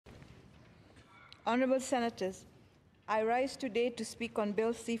Honorable Senators, I rise today to speak on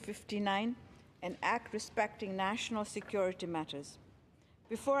Bill C-59, an act respecting national security matters.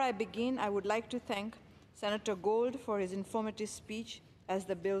 Before I begin, I would like to thank Senator Gold for his informative speech as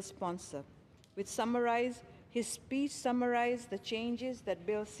the bill's sponsor, his speech summarized the changes that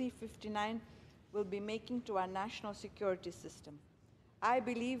Bill C-59 will be making to our national security system. I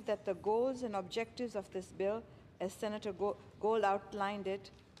believe that the goals and objectives of this bill, as Senator Gold outlined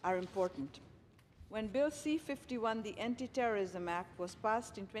it, are important. When Bill C-51, the Anti-Terrorism Act, was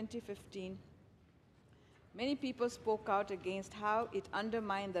passed in 2015, many people spoke out against how it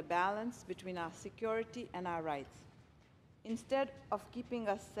undermined the balance between our security and our rights. Instead of keeping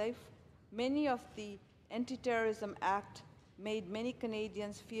us safe, many of the Anti-Terrorism Act made many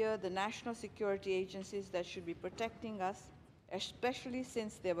Canadians fear the national security agencies that should be protecting us, especially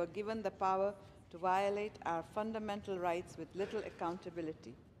since they were given the power to violate our fundamental rights with little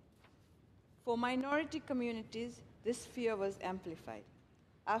accountability. For minority communities, this fear was amplified.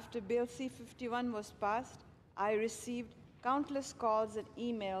 After Bill C-51 was passed, I received countless calls and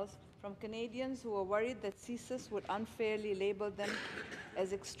emails from Canadians who were worried that CSIS would unfairly label them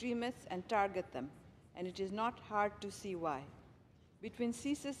as extremists and target them, and it is not hard to see why. Between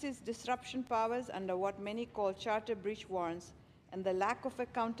CSIS's disruption powers under what many call charter breach warrants and the lack of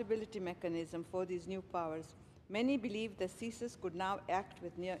accountability mechanism for these new powers, many believed that CSIS could now act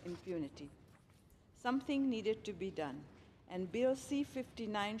with near impunity. Something needed to be done, and Bill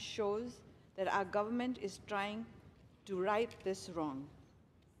C-59 shows that our government is trying to right this wrong.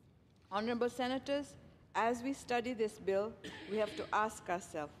 Honorable Senators, as we study this bill, we have to ask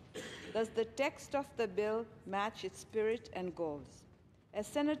ourselves, does the text of the bill match its spirit and goals? As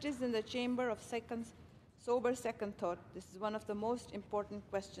senators in the chamber of sober second thought, this is one of the most important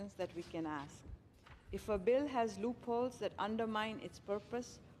questions that we can ask. If a bill has loopholes that undermine its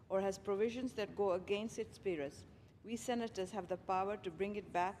purpose or has provisions that go against its spirit, we senators have the power to bring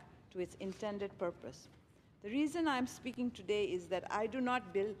it back to its intended purpose. The reason I'm speaking today is that I do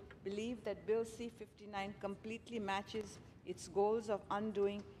not believe that Bill C-59 completely matches its goals of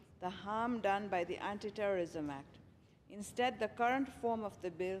undoing the harm done by the Anti-Terrorism Act. Instead, the current form of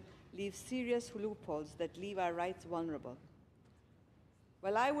the bill leaves serious loopholes that leave our rights vulnerable.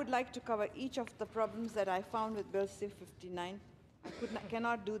 While I would like to cover each of the problems that I found with Bill C-59, I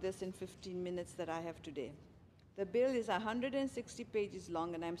cannot do this in 15 minutes that I have today. The bill is 160 pages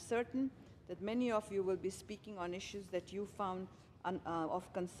long, and I'm certain that many of you will be speaking on issues that you found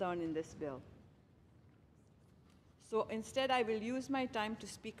of concern in this bill. So instead, I will use my time to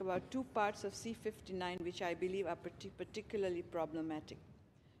speak about two parts of C-59 which I believe are particularly problematic.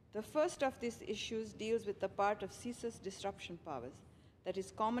 The first of these issues deals with the part of CSIS disruption powers that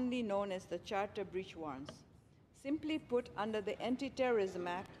is commonly known as the charter breach warrants. Simply put, under the Anti-Terrorism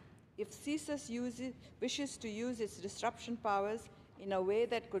Act, if CSIS wishes to use its disruption powers in a way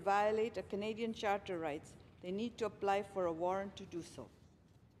that could violate a Canadian charter rights, they need to apply for a warrant to do so.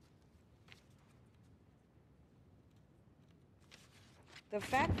 The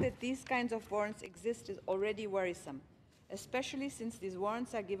fact that these kinds of warrants exist is already worrisome, especially since these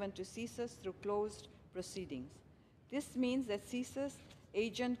warrants are given to CSIS through closed proceedings. This means that CSIS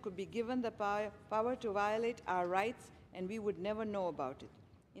agent could be given the power to violate our rights, and we would never know about it.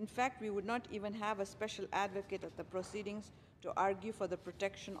 In fact, we would not even have a special advocate at the proceedings to argue for the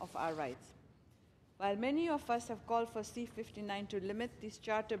protection of our rights. While many of us have called for C-59 to limit these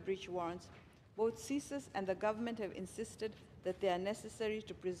charter breach warrants, both CSIS and the government have insisted that they are necessary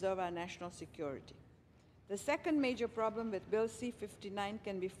to preserve our national security. The second major problem with Bill C-59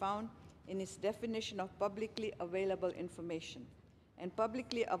 can be found in its definition of publicly available information and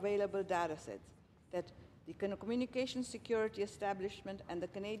publicly available data sets that the Communications Security Establishment and the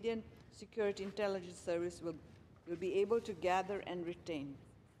Canadian Security Intelligence Service will be able to gather and retain.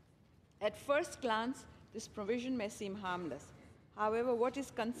 At first glance, this provision may seem harmless. However, what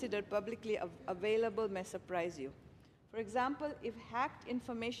is considered publicly available may surprise you. For example, if hacked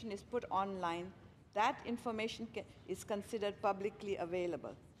information is put online, that information is considered publicly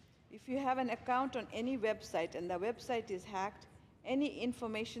available. If you have an account on any website and the website is hacked, any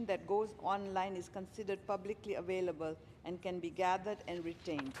information that goes online is considered publicly available and can be gathered and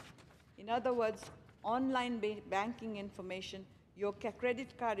retained. In other words, online banking information, your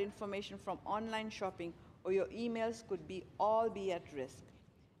credit card information from online shopping, or your emails could all be at risk.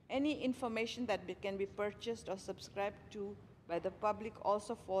 Any information that can be purchased or subscribed to by the public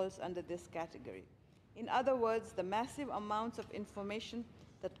also falls under this category. In other words, the massive amounts of information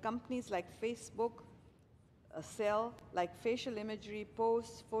that companies like Facebook sell, like facial imagery,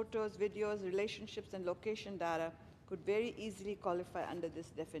 posts, photos, videos, relationships, and location data, could very easily qualify under this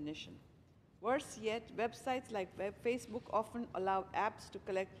definition. Worse yet, websites like Facebook often allow apps to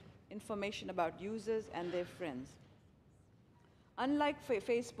collect information about users and their friends. Unlike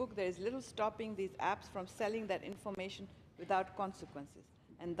Facebook, there is little stopping these apps from selling that information without consequences,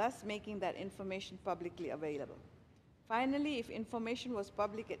 and thus making that information publicly available. Finally, if information was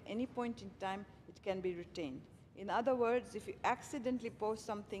public at any point in time, it can be retained. In other words, if you accidentally post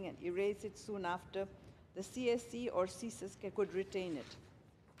something and erase it soon after, the CSC or CSIS could retain it.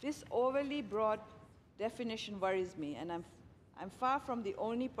 This overly broad definition worries me, and I'm far from the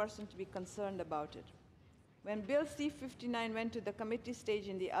only person to be concerned about it. When Bill C-59 went to the committee stage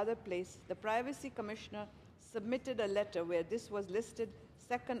in the other place, the Privacy Commissioner submitted a letter where this was listed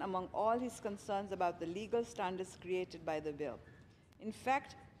second among all his concerns about the legal standards created by the bill. In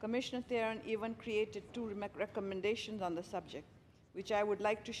fact, Commissioner Theron even created two recommendations on the subject, which I would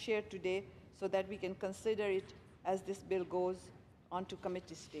like to share today so that we can consider it as this bill goes on to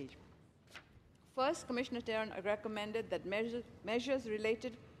committee stage. First, Commissioner Theron recommended that measures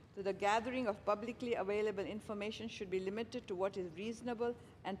related to the gathering of publicly available information should be limited to what is reasonable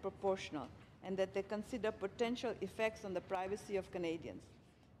and proportional, and that they consider potential effects on the privacy of Canadians.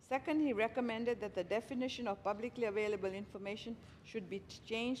 Second, he recommended that the definition of publicly available information should be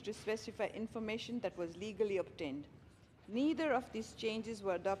changed to specify information that was legally obtained. Neither of these changes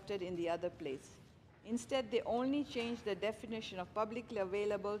were adopted in the other place. Instead, they only changed the definition of publicly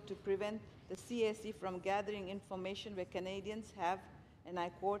available to prevent the CSE from gathering information where Canadians have, and I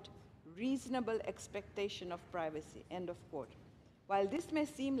quote, reasonable expectation of privacy, end of quote. While this may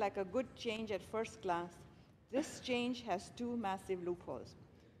seem like a good change at first glance, this change has two massive loopholes.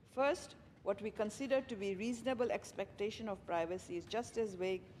 First, what we consider to be reasonable expectation of privacy is just as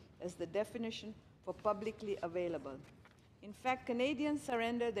vague as the definition for publicly available. In fact, Canadians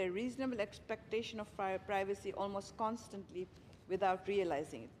surrender their reasonable expectation of privacy almost constantly without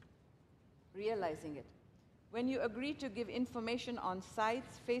realizing it. When you agree to give information on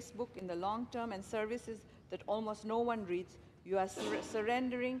sites, Facebook in the long term, and services that almost no one reads, you are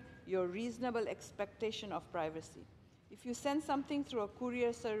surrendering your reasonable expectation of privacy. If you send something through a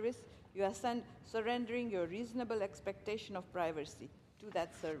courier service, you are surrendering your reasonable expectation of privacy to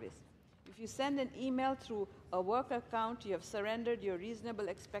that service. If you send an email through a work account, you have surrendered your reasonable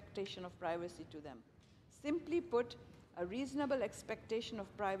expectation of privacy to them. Simply put, a reasonable expectation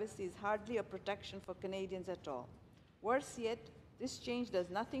of privacy is hardly a protection for Canadians at all. Worse yet, this change does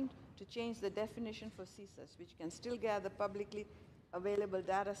nothing to change the definition for CSIS, which can still gather publicly available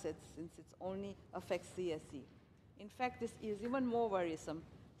data sets since it only affects CSE. In fact, this is even more worrisome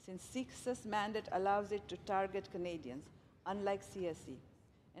since CSIS mandate allows it to target Canadians, unlike CSE.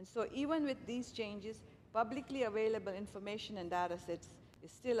 And so even with these changes, publicly available information and data sets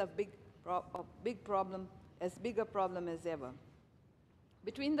is still a big problem, as big a problem as ever.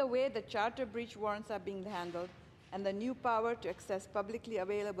 Between the way the charter breach warrants are being handled and the new power to access publicly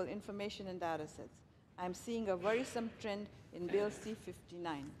available information and data sets, I'm seeing a worrisome trend in Bill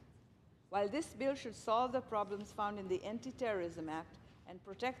C-59. While this bill should solve the problems found in the Anti-Terrorism Act and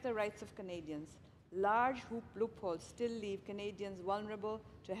protect the rights of Canadians, large loopholes still leave Canadians vulnerable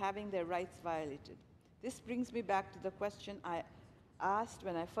to having their rights violated. This brings me back to the question I asked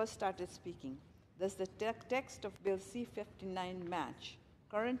when I first started speaking. Does the text of Bill C-59 match?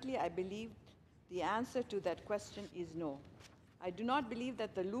 Currently, I believe the answer to that question is no. I do not believe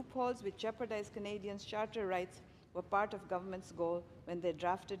that the loopholes which jeopardize Canadians' charter rights were part of government's goal when they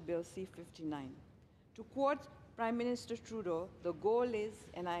drafted Bill C-59. To quote Prime Minister Trudeau, the goal is,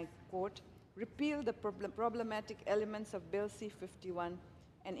 and I quote, repeal the problematic elements of Bill C-51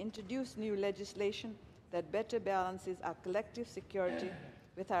 and introduce new legislation that better balances our collective security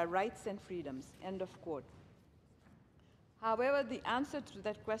with our rights and freedoms, end of quote. However, the answer to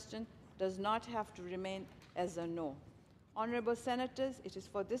that question does not have to remain as a no. Honourable Senators, it is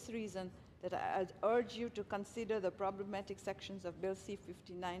for this reason that I urge you to consider the problematic sections of Bill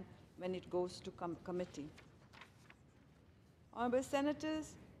C-59 when it goes to committee. Honourable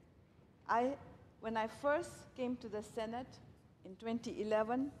Senators, when I first came to the Senate in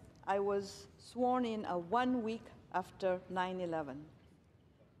 2011, I was sworn in 1 week after 9/11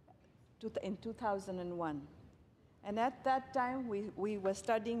 in 2001. And at that time, we were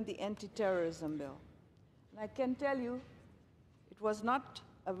studying the anti-terrorism bill. And I can tell you, it was not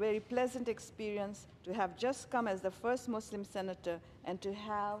a very pleasant experience to have just come as the first Muslim senator and to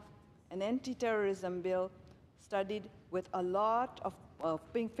have an anti-terrorism bill studied with a lot of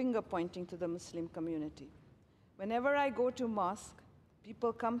finger pointing to the Muslim community. Whenever I go to mosque,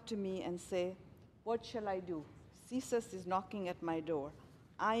 people come to me and say, what shall I do? CSIS is knocking at my door.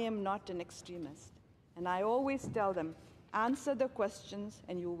 I am not an extremist. And I always tell them, answer the questions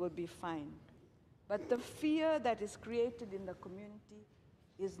and you will be fine. But the fear that is created in the community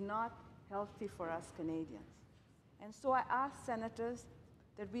is not healthy for us Canadians. And so I ask senators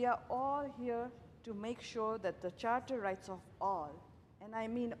that we are all here to make sure that the charter rights of all, and I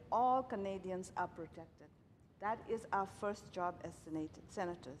mean all Canadians, are protected. That is our first job as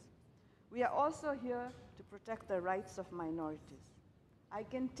senators. We are also here to protect the rights of minorities. I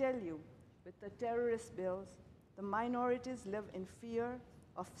can tell you, with the terrorist bills, the minorities live in fear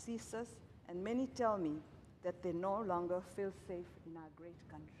of CSIS, and many tell me that they no longer feel safe in our great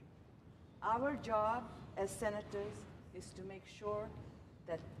country. Our job as senators is to make sure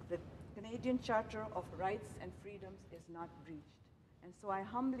that the Canadian Charter of Rights and Freedoms is not breached. And so I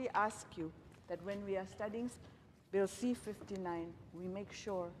humbly ask you that when we are studying Bill C-59, we make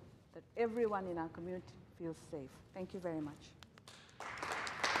sure that everyone in our community feels safe. Thank you very much.